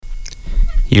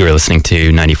You are listening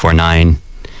to 94.9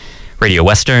 Radio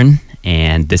Western,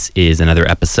 and this is another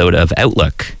episode of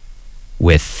Outlook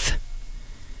with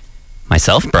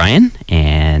myself, Brian,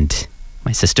 and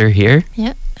my sister here.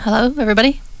 Yeah. Hello,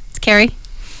 everybody. It's Carrie.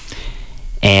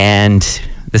 And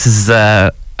this is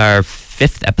our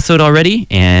fifth episode already,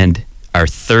 and our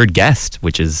third guest,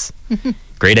 which is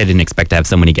great. I didn't expect to have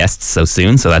so many guests so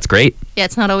soon, so that's great. Yeah,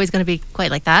 it's not always going to be quite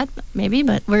like that, maybe,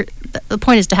 but the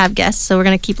point is to have guests, so we're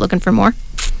going to keep looking for more.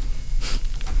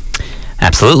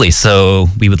 Absolutely. So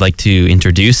we would like to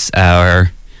introduce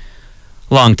our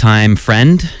longtime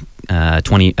friend,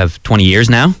 20 years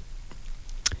now.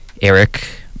 Eric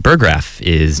Burgraff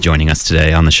is joining us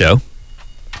today on the show.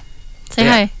 Say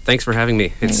hi. Thanks for having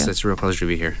me. It's a real pleasure to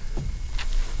be here.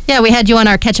 Yeah, we had you on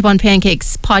our Ketchup on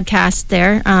Pancakes podcast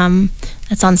there.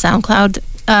 That's on SoundCloud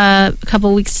a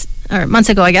couple weeks or months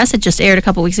ago, I guess. It just aired a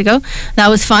couple weeks ago. That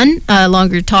was fun.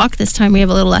 Longer talk. This time we have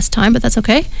a little less time, but that's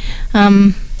okay.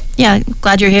 Yeah,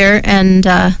 glad you're here, and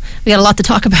we got a lot to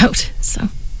talk about. So,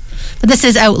 but this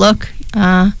is Outlook,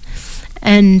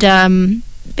 and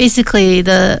basically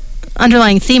the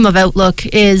underlying theme of Outlook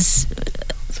is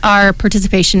our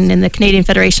participation in the Canadian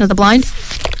Federation of the Blind,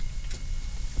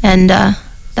 and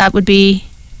that would be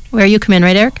where you come in,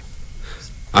 right, Eric?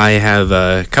 I have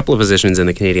a couple of positions in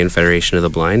the Canadian Federation of the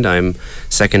Blind. I'm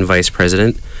second vice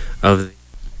president of...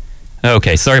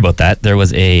 Okay, sorry about that. There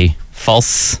was a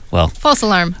false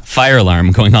alarm, fire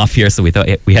alarm going off here, so we thought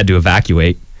we had to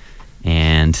evacuate,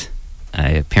 and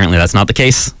apparently that's not the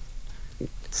case.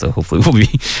 So hopefully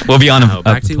we'll be on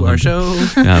back to our show.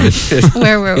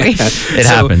 Where were we? It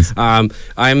happens.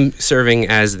 I'm serving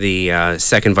as the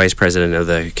second vice president of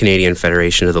the Canadian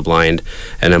Federation of the Blind,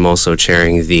 and I'm also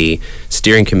chairing the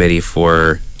steering committee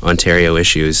for Ontario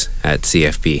issues at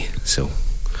CFB. So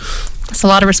that's a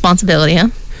lot of responsibility, huh?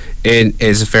 It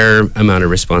is a fair amount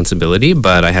of responsibility,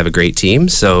 but I have a great team,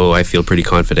 so I feel pretty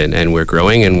confident, and we're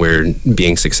growing, and we're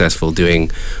being successful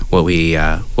doing what we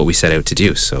set out to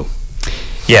do. So,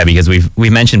 yeah, because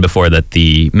we've mentioned before that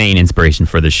the main inspiration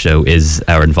for this show is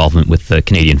our involvement with the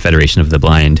Canadian Federation of the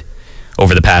Blind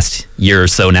over the past year or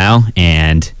so now,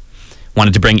 and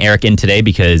wanted to bring Eric in today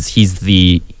because he's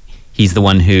the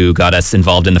one who got us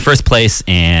involved in the first place,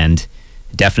 and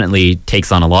definitely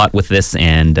takes on a lot with this,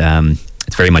 and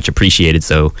it's very much appreciated.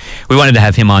 So we wanted to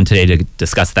have him on today to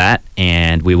discuss that,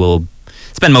 and we will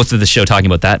spend most of the show talking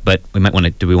about that, but we want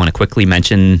to quickly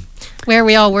mention where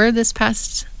we all were this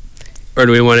past Or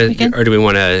do we want weekend?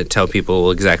 to tell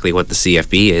people exactly what the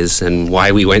CFB is and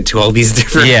why we went to all these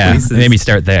different places? Maybe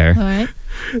start there. All right.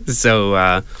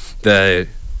 So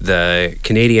the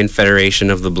Canadian Federation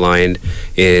of the Blind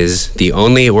is the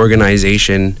only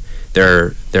organization.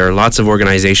 There are lots of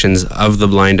organizations of the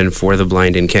blind and for the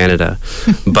blind in Canada,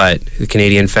 but the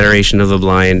Canadian Federation of the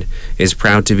Blind is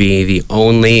proud to be the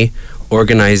only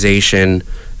organization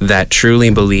that truly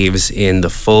believes in the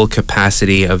full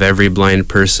capacity of every blind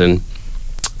person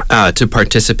to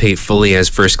participate fully as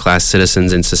first-class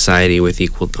citizens in society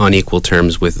on equal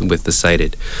terms with the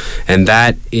sighted, and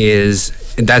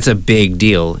that's a big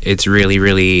deal. It's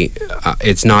really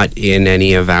it's not in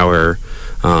any of our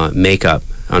makeup,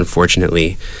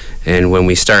 unfortunately. And when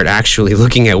we start actually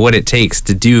looking at what it takes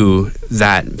to do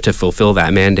that, to fulfill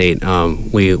that mandate,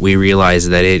 we realize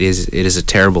that it is a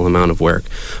terrible amount of work.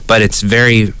 But it's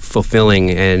very fulfilling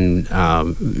and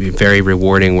very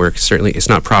rewarding work. Certainly, it's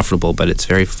not profitable, but it's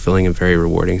very fulfilling and very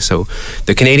rewarding. So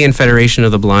the Canadian Federation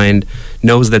of the Blind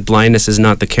knows that blindness is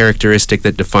not the characteristic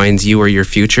that defines you or your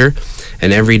future.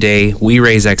 And every day we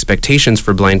raise expectations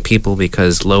for blind people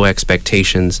because low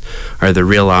expectations are the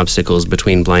real obstacles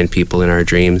between blind people and our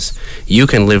dreams. You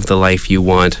can live the life you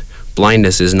want.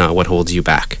 Blindness is not what holds you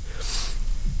back.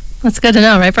 That's good to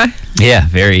know, right, Brian? Yeah,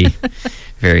 very,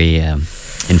 very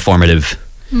informative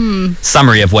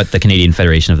summary of what the Canadian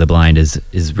Federation of the Blind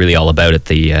is really all about at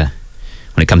the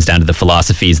when it comes down to the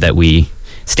philosophies that we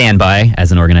stand by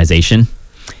as an organization.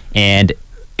 And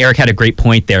Eric had a great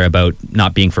point there about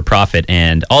not being for profit,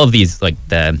 and all of these, like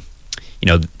there's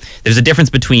a difference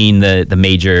between the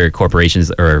major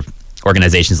corporations or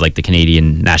organizations like the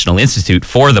Canadian National Institute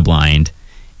for the Blind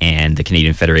and the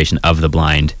Canadian Federation of the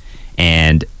Blind,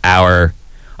 and our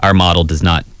model does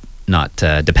not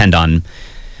depend on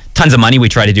tons of money. We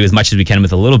try to do as much as we can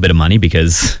with a little bit of money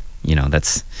because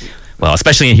that's, well,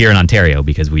 especially here in Ontario,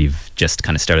 because we've just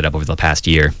kind of started up over the past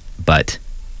year. But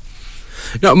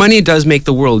no, money does make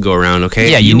the world go around,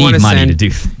 okay? Yeah, you need money to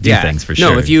do things, for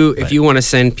sure. No, if you want to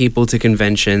send people to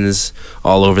conventions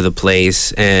all over the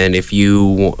place, and if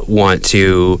you want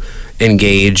to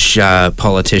engage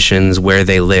politicians where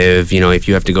they live. If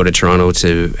you have to go to Toronto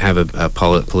to have a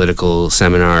political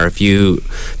seminar,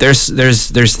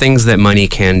 there's things that money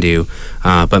can do,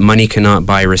 but money cannot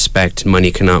buy respect,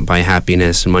 money cannot buy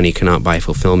happiness, and money cannot buy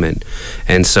fulfillment.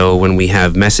 And so when we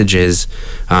have messages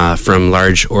from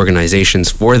large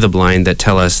organizations for the blind that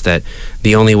tell us that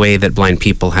the only way that blind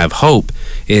people have hope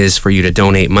is for you to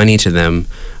donate money to them,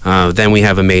 then we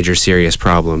have a major serious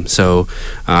problem. So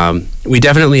we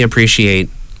definitely appreciate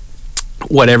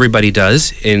what everybody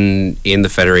does in the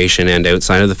Federation and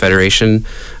outside of the Federation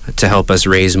to help us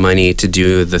raise money to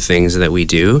do the things that we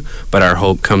do, but our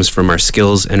hope comes from our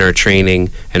skills and our training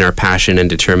and our passion and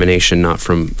determination, not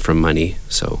from money.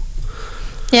 So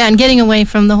yeah, and getting away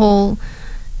from the whole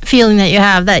feeling that you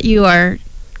have that you are,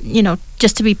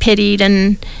 just to be pitied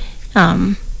and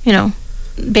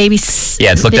babies.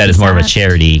 Yeah, it's looked at as more of a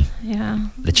charity. Yeah,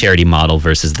 the charity model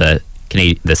versus the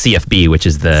CFB, which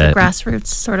is the grassroots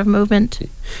sort of movement.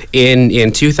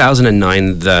 In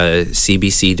 2009, the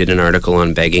CBC did an article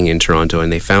on begging in Toronto,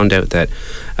 and they found out that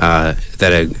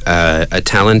a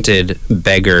talented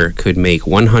beggar could make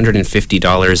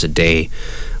 $150 a day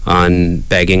on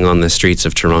begging on the streets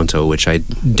of Toronto, which I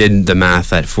did the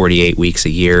math at 48 weeks a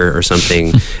year or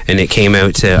something, and it came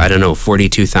out to, I don't know,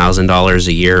 $42,000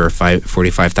 a year or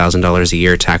 $45,000 a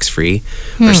year tax-free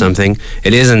or something.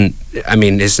 It isn't,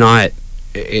 it's not,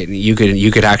 you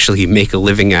could actually make a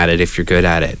living at it if you're good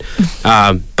at it.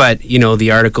 But, the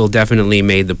article definitely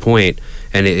made the point,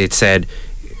 and it said,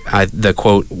 the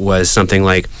quote was something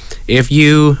like, if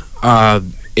you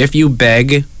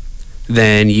beg,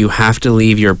 then you have to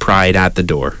leave your pride at the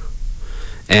door.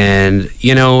 And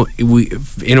in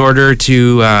order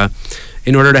to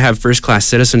have first class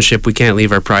citizenship, we can't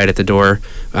leave our pride at the door.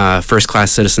 First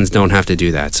class citizens don't have to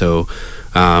do that. So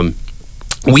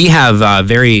we have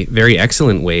very, very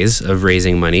excellent ways of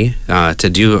raising money to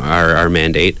do our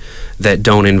mandate that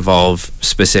don't involve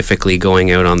specifically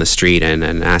going out on the street and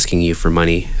asking you for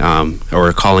money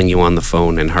or calling you on the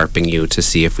phone and harping you to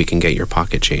see if we can get your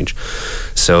pocket change.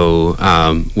 So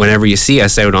whenever you see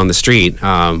us out on the street,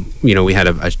 we had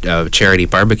a charity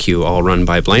barbecue all run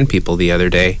by blind people the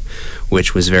other day,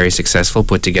 which was very successful,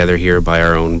 put together here by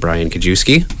our own Brian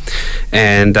Kajewski.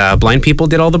 And blind people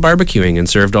did all the barbecuing and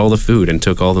served all the food and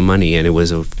took all the money, and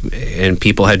and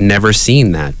people had never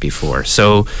seen that before.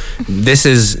 So this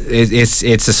is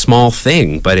it's a small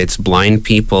thing, but it's blind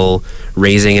people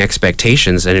raising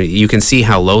expectations, and you can see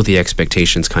how low the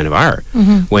expectations kind of are.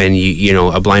 When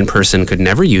a blind person could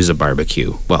never use a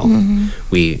barbecue. Well,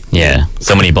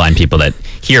 so many blind people that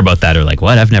hear about that are like,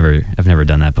 what? I've never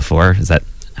done that before.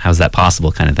 How's that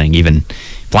possible, kind of thing? Even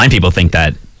blind people think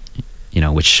that,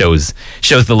 which shows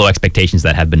the low expectations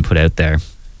that have been put out there.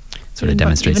 Sort of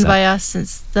demonstrates even that. By us,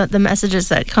 since the messages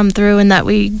that come through and that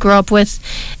we grow up with,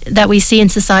 that we see in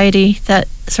society, that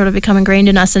sort of become ingrained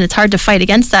in us, and it's hard to fight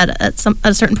against that at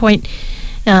a certain point.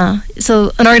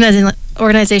 So an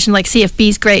organization like CFB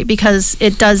is great because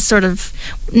it does sort of,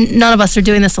 none of us are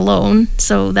doing this alone,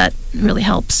 so that really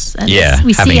helps. And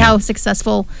we see how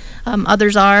successful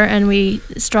others are, and we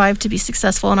strive to be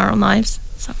successful in our own lives.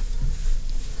 So,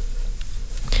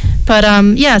 but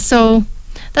so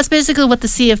that's basically what the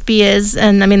CFB is,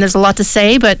 and there's a lot to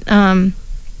say, but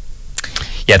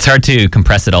it's hard to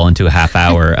compress it all into a half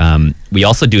hour. We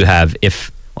also do have,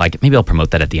 maybe I'll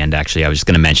promote that at the end. Actually, I was just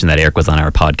going to mention that Eric was on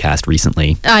our podcast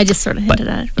recently. I just sort of hinted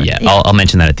at it. But I'll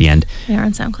mention that at the end. We are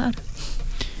on SoundCloud.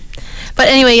 But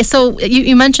anyway, so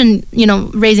you mentioned,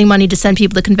 raising money to send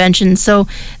people to conventions. So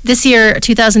this year,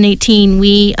 2018,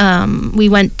 we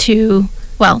went to,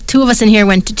 two of us in here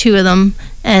went to two of them,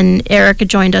 and Eric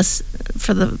joined us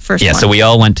for the first one. Yeah, so we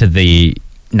all went to the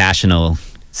National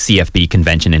CFB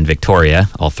convention in Victoria.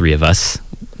 All three of us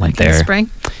went there. In the spring.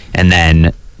 And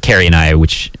then Carrie and I,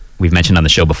 which we've mentioned on the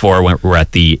show before, we're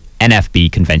at the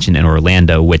NFB convention in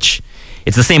Orlando, which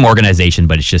it's the same organization,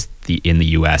 but it's just in the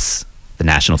U.S., the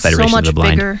National Federation of the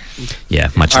Blind. Bigger. Yeah,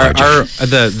 much larger.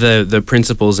 The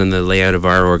principles and the layout of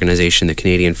our organization, the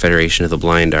Canadian Federation of the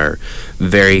Blind, are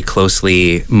very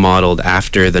closely modeled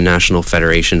after the National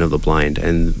Federation of the Blind.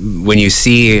 And when you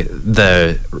see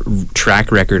the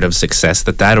track record of success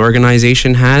that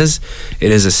organization has,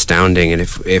 it is astounding. And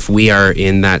if we are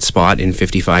in that spot in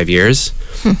 55 years,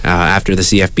 after the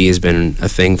CFB has been a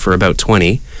thing for about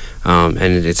 20, and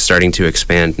it's starting to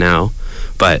expand now.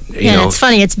 But and it's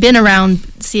funny, it's been around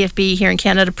CFB here in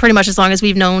Canada pretty much as long as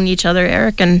we've known each other,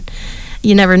 Eric, and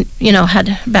you never,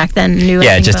 had back then knew.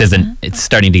 Yeah, it just isn't. It's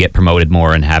starting to get promoted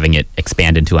more, and having it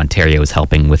expand into Ontario is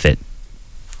helping with it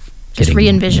just getting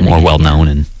re-envisioning more it, well known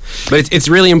and But it's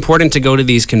really important to go to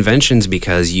these conventions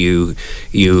because you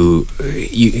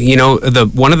know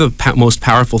one of the most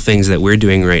powerful things that we're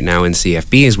doing right now in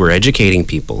CFB is we're educating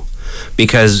people,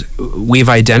 because we've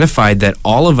identified that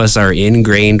all of us are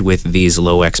ingrained with these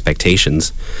low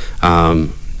expectations,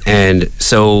 and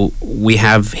so we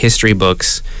have history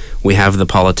books. We have The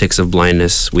Politics of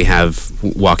Blindness. We have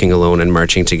Walking Alone and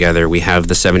Marching Together. We have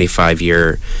the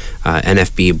 75-year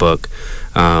NFB book.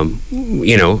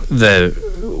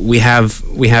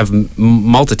 We have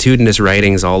multitudinous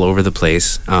writings all over the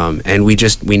place, and we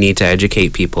need to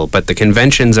educate people. But the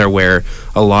conventions are where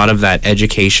a lot of that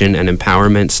education and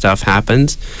empowerment stuff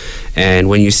happens. And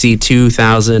when you see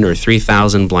 2,000 or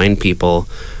 3,000 blind people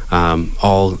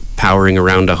all powering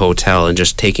around a hotel and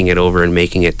just taking it over and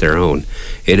making it their own,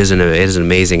 it is an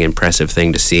amazing, impressive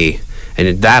thing to see,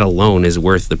 and that alone is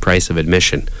worth the price of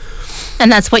admission.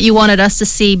 And that's what you wanted us to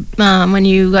see when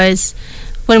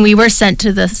we were sent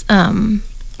to the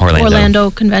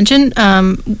Orlando convention.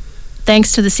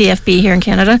 Thanks to the CFB here in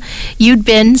Canada, you'd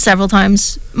been several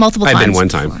times, multiple times. I've been one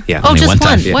before. time. Yeah. Oh, Only just one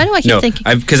time. one. Yeah. Why do I keep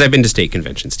thinking? Because I've been to state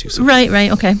conventions too. So.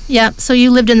 Right. Okay. Yeah. So you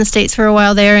lived in the States for a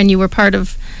while there, and you were part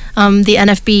of the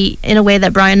NFB in a way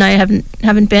that Brian and I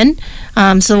haven't been.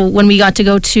 So when we got to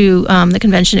go to the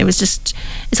convention, it's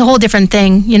a whole different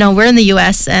thing. You know, we're in the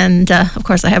U.S. and of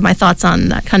course I have my thoughts on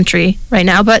that country right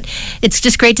now, but it's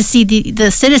just great to see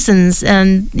the citizens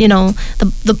and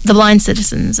the blind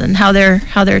citizens and how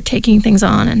they're taking things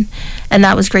on, and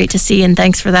that was great to see, and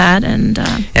thanks for that. And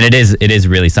it is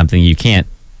really something you can't,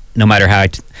 no matter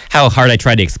how hard I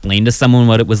try to explain to someone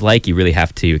what it was like, you really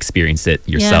have to experience it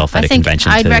yourself at a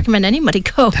convention. I'd recommend anybody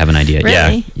go. Have an idea.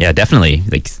 Really? Yeah, definitely.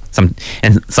 Like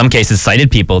in some cases,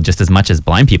 sighted people just as much as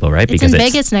blind people, right? It's in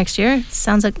Vegas next year.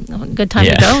 Sounds like a good time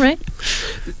to go, right?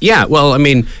 Yeah, well, I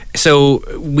mean, so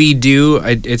we do,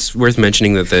 it's worth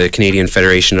mentioning that the Canadian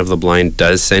Federation of the Blind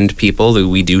does send people.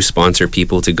 We do sponsor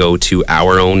people to go to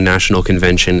our own national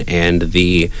convention and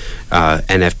the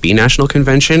NFB national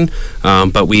convention,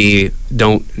 but we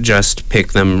don't just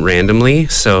pick them randomly.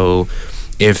 So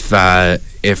if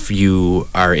you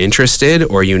are interested,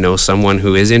 or you know someone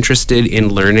who is interested in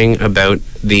learning about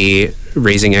the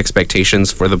raising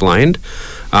expectations for the blind,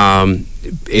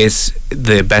 it's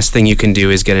the best thing you can do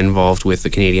is get involved with the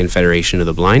Canadian Federation of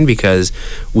the Blind, because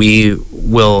we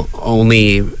will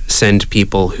only send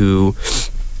people who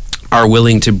are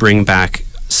willing to bring back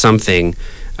something,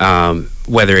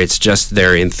 whether it's just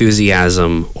their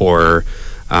enthusiasm or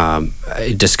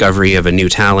a discovery of a new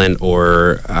talent,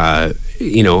 or a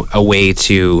way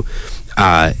to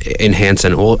enhance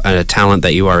a talent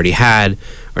that you already had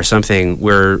or something.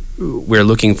 We're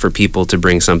looking for people to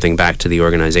bring something back to the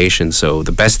organization. So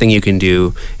the best thing you can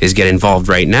do is get involved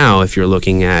right now if you're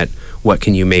looking at what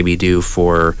can you maybe do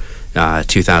for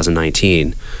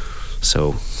 2019.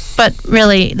 So, but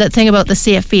really, the thing about the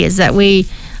CFB is that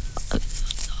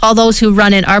all those who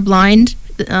run it are blind.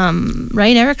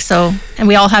 Right, Eric? So, and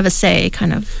we all have a say,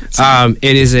 kind of.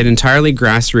 It is an entirely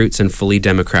grassroots and fully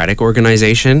democratic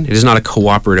organization. It is not a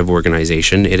cooperative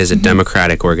organization. It is a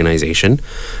democratic organization.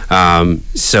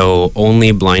 So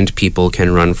only blind people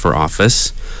can run for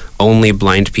office. Only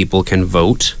blind people can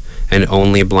vote, and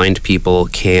only blind people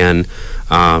can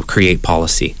create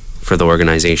policy for the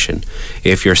organization.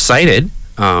 If you're sighted,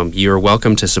 you're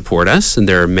welcome to support us, and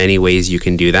there are many ways you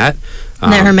can do that.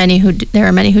 There are many who do. There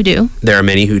are many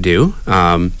who do,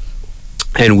 and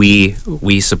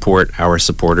we support our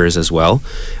supporters as well.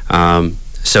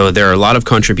 So there are a lot of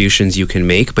contributions you can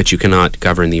make, but you cannot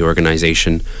govern the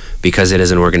organization because it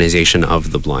is an organization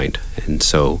of the blind. And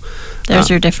so there's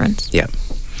your difference. Yeah.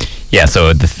 Yeah.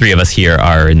 So the three of us here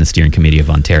are in the steering committee of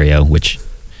Ontario, which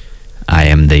I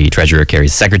am the treasurer,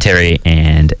 Carrie's secretary,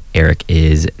 and Eric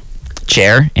is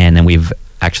chair. And then we've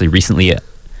actually recently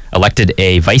elected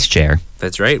a vice chair.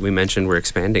 That's right. We mentioned we're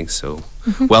expanding, so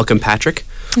welcome, Patrick.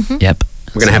 Yep.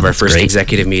 We're going to have our first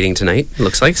executive meeting tonight, it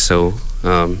looks like, so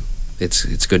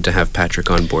it's good to have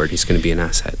Patrick on board. He's going to be an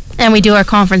asset. And we do our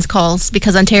conference calls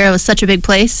because Ontario is such a big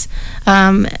place.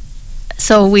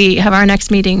 So we have our next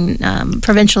meeting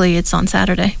provincially. It's on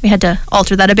Saturday. We had to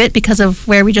alter that a bit because of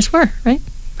where we just were, right?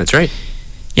 That's right.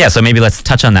 Yeah, so maybe let's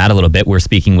touch on that a little bit. We're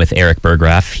speaking with Eric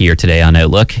Berggraf here today on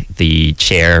Outlook, the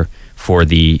chair for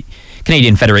the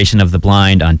Canadian Federation of the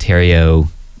Blind Ontario.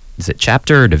 Is it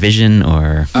chapter or division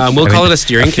or? We'll call it a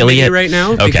steering affiliate? committee right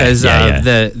now because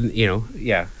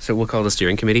so we'll call it a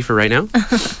steering committee for right now.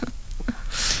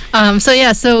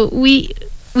 So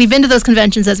we've been to those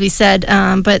conventions, as we said,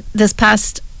 but this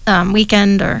past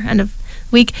weekend or end of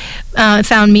week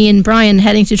found me and Brian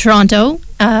heading to Toronto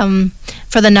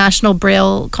for the National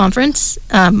Braille Conference,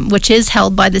 which is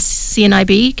held by the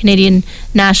CNIB, Canadian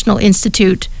National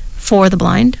Institute for the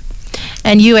Blind.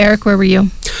 And you, Eric, where were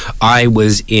you? I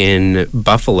was in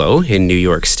Buffalo in New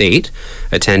York State,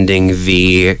 attending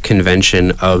the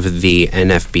convention of the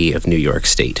NFB of New York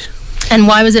State. And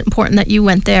why was it important that you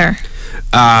went there?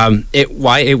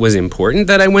 Why it was important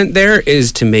that I went there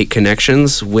is to make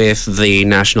connections with the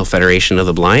National Federation of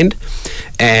the Blind,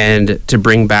 and to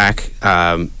bring back,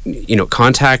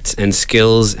 contacts and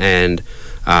skills and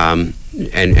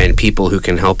people who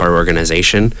can help our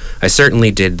organization. I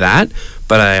certainly did that,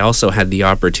 but I also had the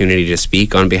opportunity to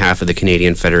speak on behalf of the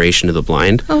Canadian Federation of the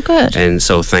Blind. Oh, good. And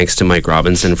so thanks to Mike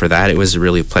Robinson for that. It was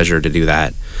really a pleasure to do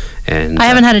that. And I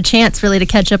haven't had a chance really to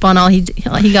catch up on all he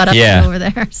got up to over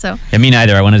there. So Yeah, me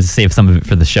neither. I wanted to save some of it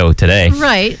for the show today.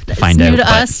 Right. Find it's new out,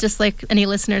 to us, just like any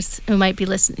listeners who might be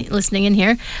listening in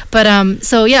here. But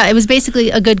so yeah, it was basically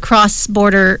a good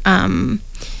cross-border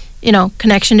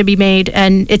connection to be made,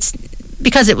 and it's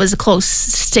because it was a close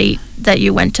state that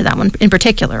you went to that one in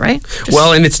particular, right?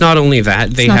 Well, and it's not only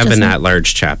that. They not have just an that.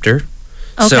 at-large chapter.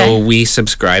 Okay. So we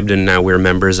subscribed, and now we're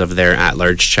members of their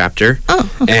at-large chapter. Oh,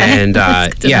 okay. And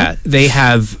That's good to know.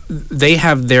 they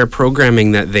have their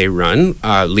programming that they run,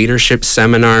 leadership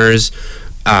seminars.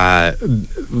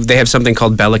 They have something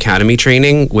called Bell Academy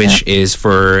training, which is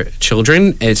for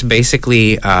children. It's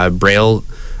basically Braille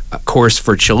course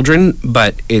for children,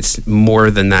 but it's more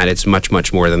than that. It's much,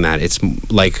 much more than that. It's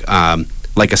like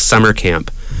a summer camp,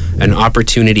 an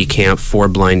opportunity camp for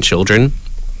blind children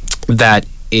that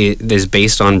it is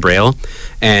based on Braille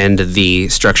and the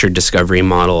structured discovery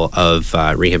model of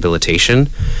rehabilitation.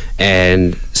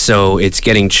 And so it's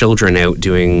getting children out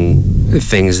doing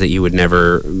things that you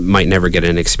might never get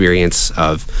an experience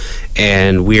of.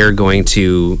 And we're going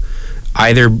to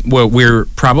we're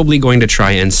probably going to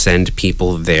try and send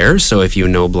people there. So if you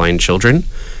know blind children,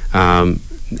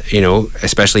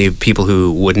 especially people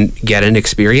who wouldn't get an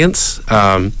experience,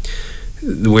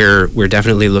 we're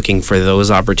definitely looking for those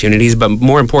opportunities, but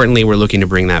more importantly, we're looking to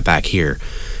bring that back here.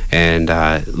 And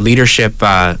leadership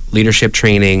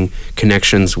training,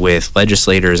 connections with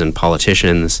legislators and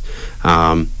politicians,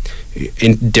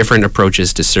 in different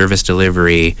approaches to service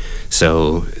delivery.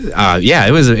 So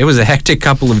it was a hectic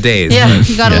couple of days. Yeah,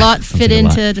 you got a lot sounds fit like a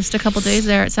lot. into just a couple days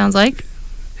there, it sounds like.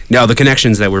 No, the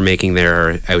connections that we're making there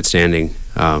are outstanding.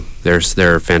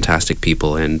 They're fantastic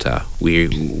people, and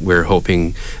we're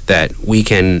hoping that we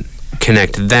can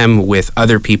connect them with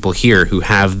other people here who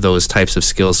have those types of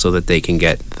skills, so that they can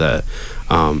get the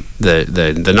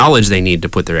knowledge they need to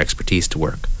put their expertise to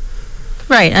work.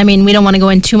 Right. I mean, we don't want to go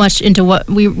in too much into where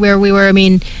we were. I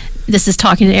mean, this is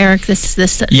talking to Eric. This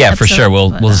Yeah, for episode, sure. We'll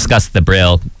but, discuss the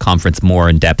Braille conference more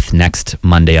in depth next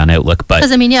Monday on Outlook. But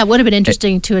because it would have been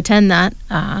interesting to attend that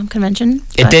convention.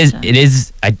 It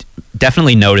is. I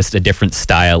definitely noticed a different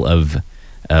style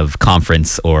of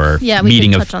conference or we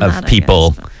meeting can of touch on that, I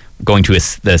people guess, but- going to the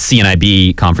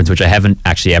CNIB conference, which I haven't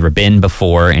actually ever been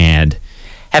before, and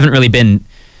haven't really been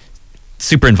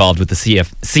super involved with the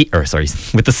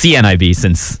with the CNIB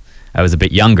since I was a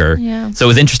bit younger. Yeah. So it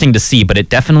was interesting to see, but it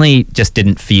definitely just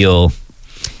didn't feel.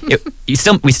 I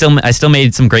still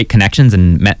made some great connections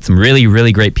and met some really,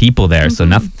 really great people there. So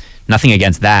nothing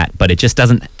against that, but it just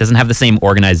doesn't have the same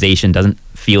organization. Doesn't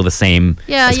feel the same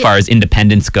as far as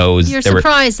independence goes. You're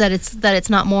surprised that it's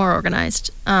not more organized.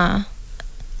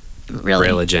 Really.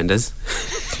 Braille agendas.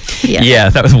 Yeah,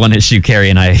 that was one issue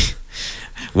Carrie and I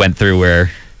went through,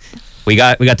 where we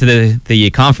got to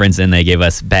the conference and they gave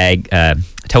us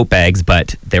tote bags,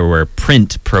 but there were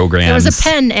print programs. There was a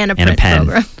pen and a print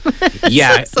program.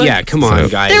 Come on,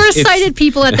 guys. There were sighted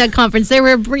people at that conference. There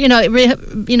were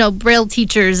Braille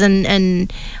teachers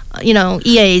and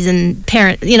EAs and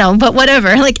parents, but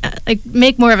whatever. Like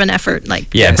make more of an effort.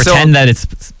 Pretend that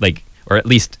it's like, or at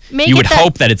least you would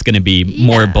hope that it's going to be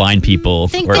more blind people.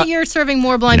 Think that you're serving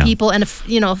more blind people and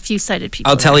a few sighted people.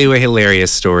 I'll tell you a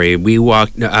hilarious story. We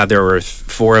walked. There were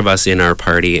 4 of us in our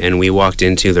party, and we walked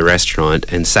into the restaurant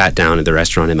and sat down at the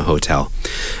restaurant in the hotel.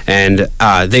 And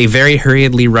they very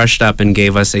hurriedly rushed up and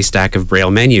gave us a stack of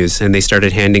Braille menus, and they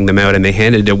started handing them out. And they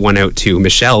handed one out to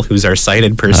Michelle, who's our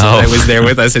sighted person that was there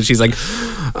with us, and she's like,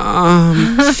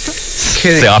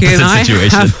 It's the opposite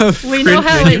situation. We know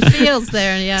how it feels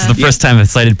there. Yeah. It's the first time a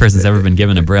sighted person's ever been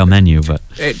given a Braille menu, but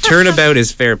turnabout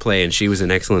is fair play, and she was an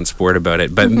excellent sport about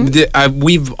it. But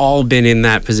we've all been in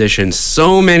that position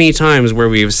so many times where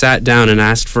we've sat down and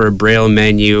asked for a Braille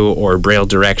menu or Braille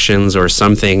directions or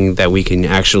something that we can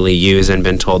actually use, and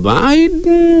been told, well, I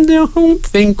don't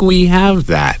think we have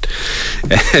that.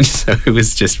 And so it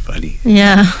was just funny.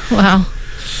 Yeah. Wow.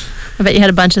 I bet you had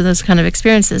a bunch of those kind of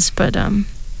experiences, but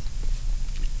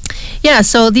Yeah,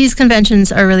 so these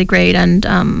conventions are really great, and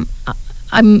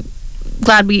I'm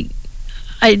glad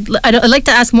I'd like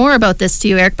to ask more about this to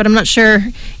you, Eric, but I'm not sure,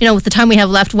 with the time we have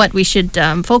left, what we should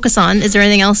focus on. Is there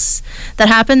anything else that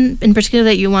happened in particular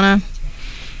that you want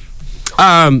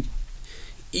to?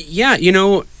 Yeah,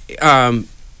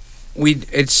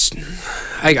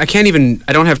 I can't even,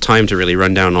 I don't have time to really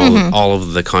run down all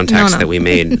of the contacts that we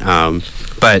made.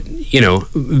 But,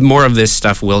 more of this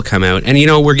stuff will come out. And,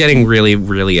 we're getting really,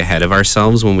 really ahead of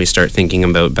ourselves when we start thinking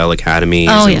about Bell Academies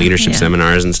and leadership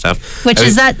seminars and stuff. Which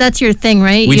that's your thing,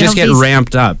 right? We just get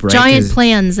ramped up, right? Giant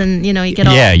plans, and, you get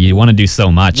all... Yeah, you want to do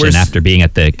so much. And after being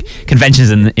at the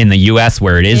conventions in the U.S.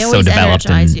 where it is so developed,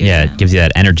 and it gives you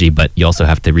that energy, but you also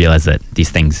have to realize that these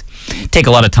things take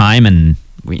a lot of time, and,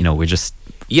 we're just...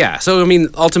 Yeah, so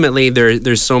ultimately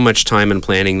there's so much time and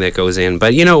planning that goes in,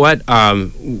 but you know what?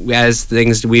 As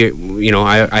things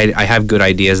I have good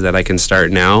ideas that I can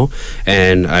start now,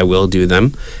 and I will do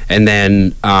them, and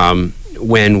then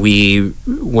when we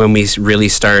really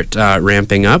start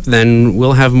ramping up, then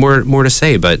we'll have more to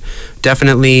say. But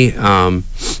definitely,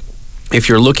 if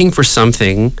you're looking for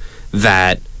something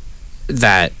that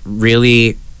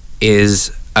really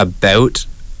is about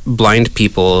blind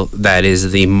people, that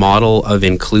is the model of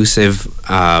inclusive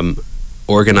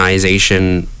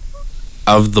organization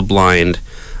of the blind,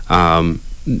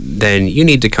 then you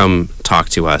need to come talk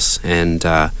to us, and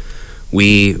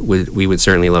we would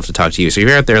certainly love to talk to you. So if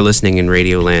you're out there listening in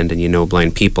Radio Land and you know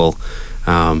blind people,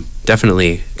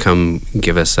 definitely come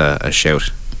give us a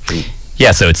shout.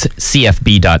 Yeah, so it's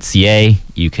cfb.ca.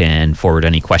 You can forward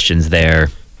any questions there.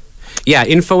 Yeah,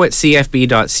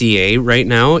 info@cfb.ca right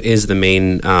now is the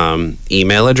main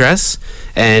email address,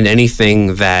 and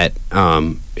anything that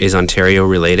is Ontario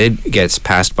related gets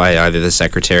passed by either the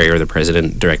secretary or the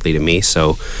president directly to me.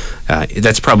 So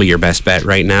that's probably your best bet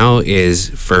right now, is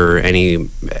for any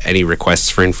requests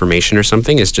for information or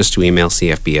something, is just to email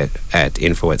CFB at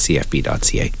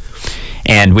info@cfb.ca.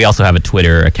 And we also have a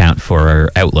Twitter account for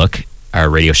our Outlook, our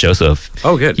radio show. So if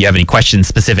you have any questions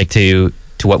specific to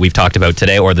what we've talked about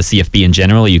today, or the CFB in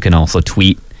general, you can also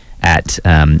tweet at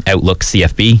Outlook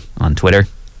CFB on Twitter.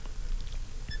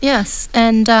 Yes,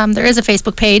 and there is a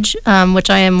Facebook page,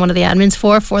 which I am one of the admins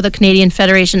for the Canadian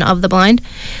Federation of the Blind.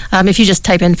 If you just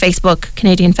type in Facebook,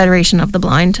 Canadian Federation of the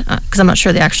Blind, because I'm not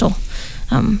sure the actual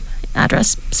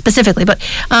address specifically, but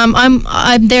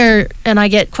I'm there, and I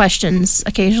get questions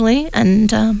occasionally,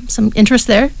 and some interest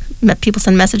there. People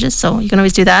send messages, so you can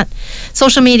always do that.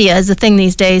 Social media is the thing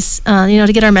these days,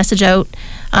 to get our message out.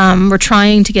 We're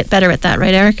trying to get better at that,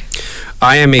 right, Eric?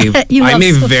 I am a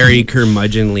very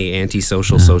curmudgeonly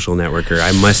antisocial social networker.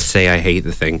 I must say I hate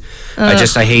the thing.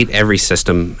 I hate every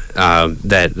system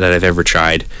that I've ever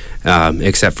tried,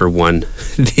 except for one,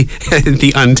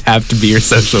 the Untapped Beer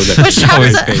social network. Which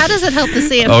how does it help the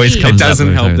CFB? It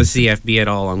doesn't help the CFB at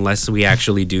all, unless we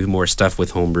actually do more stuff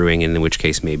with homebrewing, in which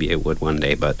case maybe it would one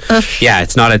day. But yeah,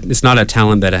 it's not a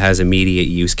talent that has immediate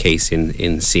use case in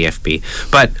CFB.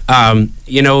 But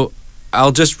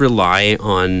I'll just rely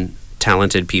on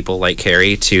talented people like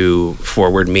Carrie to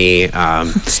forward me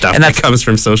stuff that comes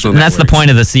from social networks. And that's the point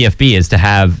of the CFB, is to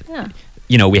have,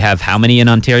 we have how many in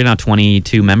Ontario now?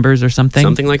 22 members or something?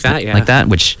 Something like that, yeah. Like that,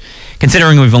 which,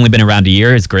 considering we've only been around a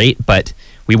year, is great, but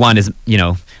we want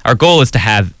our goal is to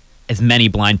have as many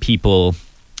blind people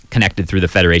connected through the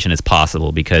Federation as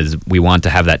possible, because we want to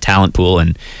have that talent pool,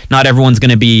 and not everyone's going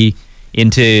to be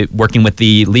into working with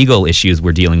the legal issues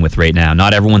we're dealing with right now.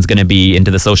 Not everyone's going to be into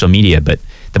the social media, but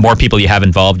the more people you have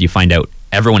involved, you find out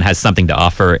everyone has something to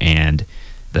offer, and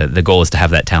the goal is to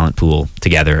have that talent pool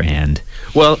together. And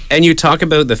you talk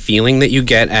about the feeling that you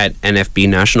get at NFB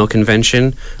National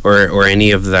Convention or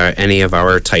any of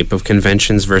our type of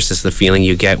conventions versus the feeling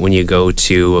you get when you go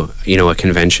to a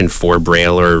convention for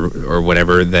Braille or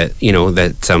whatever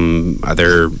that some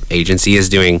other agency is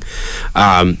doing.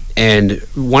 And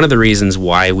one of the reasons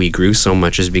why we grew so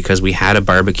much is because we had a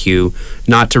barbecue,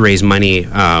 not to raise money,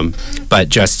 but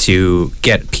just to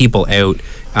get people out.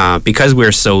 Because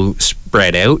we're so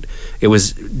spread out, it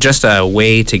was just a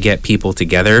way to get people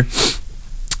together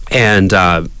and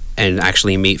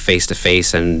actually meet face to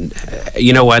face. And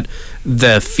you know what?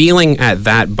 The feeling at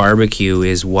that barbecue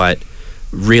is what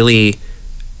really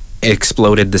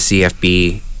exploded the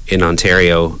CFB in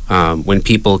Ontario. When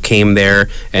people came there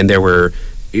and there were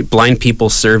blind people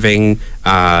serving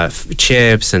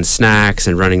chips and snacks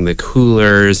and running the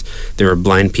coolers. There were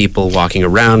blind people walking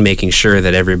around making sure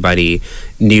that everybody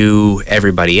knew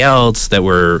everybody else, that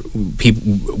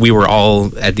we were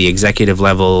all at the executive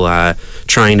level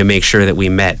trying to make sure that we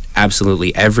met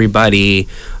absolutely everybody.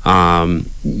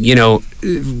 You know,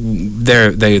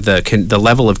 the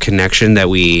level of connection that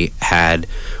we had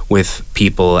with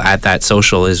people at that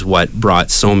social is what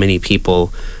brought so many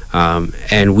people.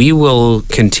 And we will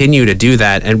continue to do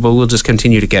that, and we'll just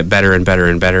continue to get better and better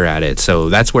and better at it. So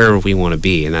that's where we want to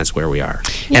be, and that's where we are.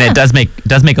 And it does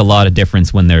make a lot of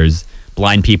difference when there's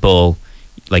blind people,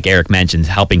 like Eric mentioned,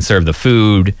 helping serve the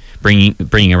food,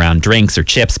 bringing around drinks or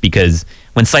chips, because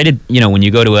when sighted, when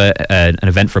you go to an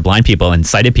event for blind people and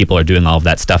sighted people are doing all of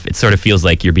that stuff, it sort of feels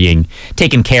like you're being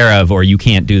taken care of, or you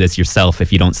can't do this yourself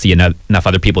if you don't see enough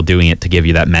other people doing it to give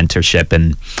you that mentorship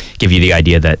and give you the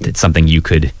idea that it's something you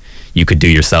could do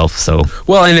yourself. So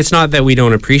well, and it's not that we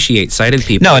don't appreciate sighted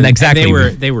people. No, and exactly.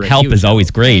 They were help is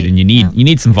always great, and you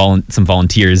need some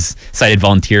volunteers, sighted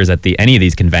volunteers at any of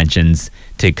these conventions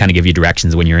to kind of give you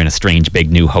directions when you're in a strange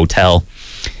big new hotel.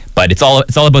 But it's all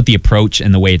about the approach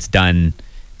and the way it's done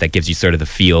that gives you sort of the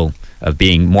feel of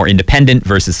being more independent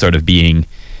versus sort of being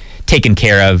taken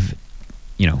care of,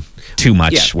 too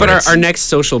much. Yeah, but our next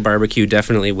social barbecue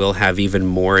definitely will have even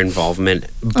more involvement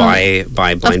by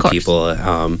blind people.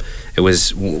 It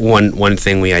was one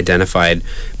thing we identified,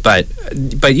 but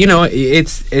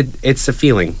it's a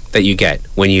feeling that you get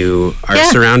when you are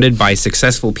surrounded by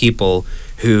successful people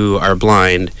who are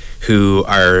blind, who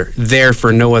are there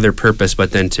for no other purpose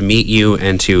but then to meet you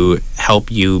and to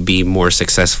help you be more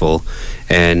successful.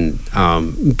 And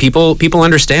people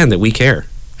understand that we care,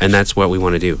 and that's what we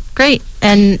want to do. Great.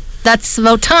 And that's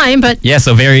about time, but yeah.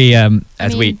 So very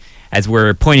as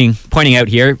we're pointing out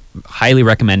here, highly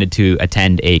recommended to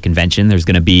attend a convention. There's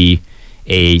going to be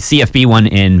a CFB one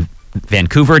in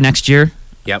Vancouver next year.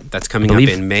 Yep, that's coming up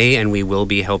in May, and we will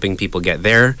be helping people get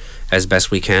there as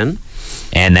best we can.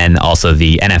 And then also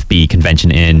the NFB convention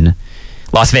in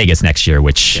Las Vegas next year,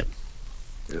 which. Yep.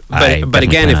 But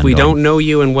again, if we don't know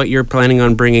you and what you're planning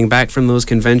on bringing back from those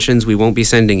conventions, we won't be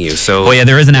sending you. So, well, yeah,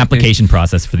 there is an application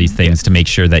process for these things to make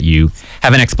sure that you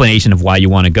have an explanation of why you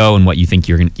want to go and what you think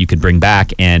you could bring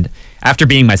back. And after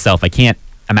being myself, I can't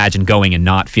imagine going and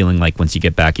not feeling like once you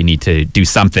get back, you need to do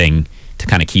something to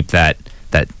kind of keep that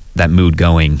mood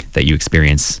going that you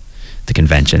experience the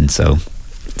convention. So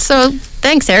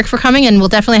thanks, Eric, for coming, and we'll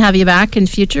definitely have you back in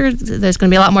future. There's going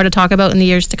to be a lot more to talk about in the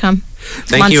years to come.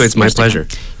 Thank you. It's my pleasure.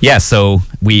 Yeah, so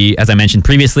as I mentioned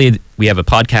previously, we have a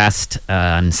podcast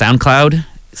on SoundCloud,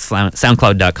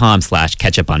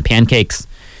 soundcloud.com/ketchuponpancakes.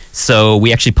 So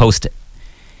we actually post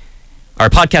our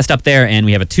podcast up there, and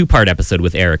we have a 2-part episode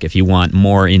with Eric if you want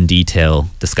more in detail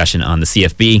discussion on the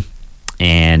CFB,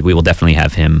 and we will definitely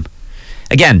have him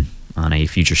again on a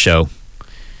future show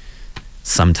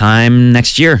sometime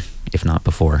next year, if not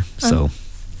before. So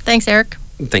thanks, Eric.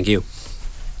 Thank you.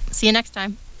 See you next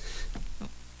time.